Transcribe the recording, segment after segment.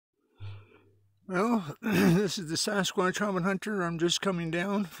Well, this is the Sasquatch Hobbit Hunter. I'm just coming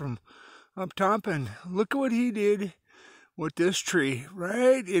down from up top, and look at what he did with this tree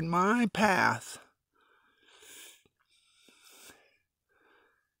right in my path.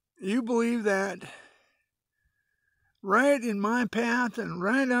 You believe that? Right in my path and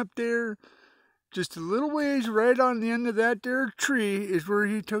right up there, just a little ways right on the end of that there tree is where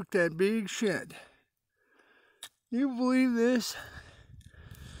he took that big shit. You believe this?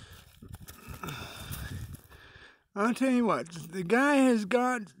 I'll tell you what, the guy has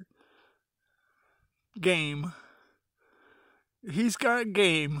got game. He's got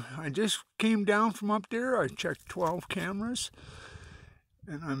game. I just came down from up there. I checked 12 cameras.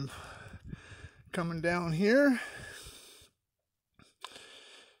 And I'm coming down here.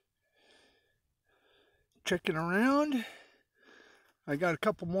 Checking around. I got a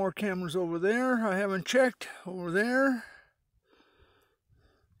couple more cameras over there. I haven't checked over there.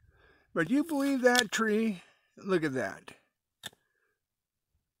 But you believe that tree? Look at that.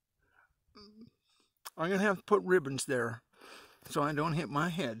 I'm going to have to put ribbons there so I don't hit my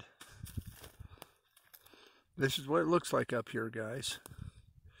head. This is what it looks like up here, guys.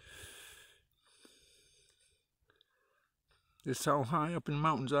 This is how high up in the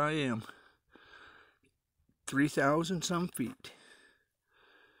mountains I am. 3,000 some feet.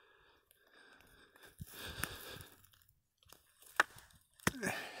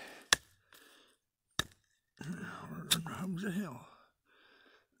 How's the hill?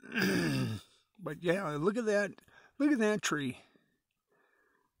 But yeah, look at that. Look at that tree.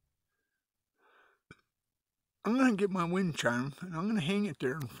 I'm going to get my wind chime and I'm going to hang it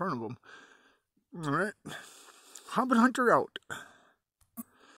there in front of them. All right. Hobbit Hunter out.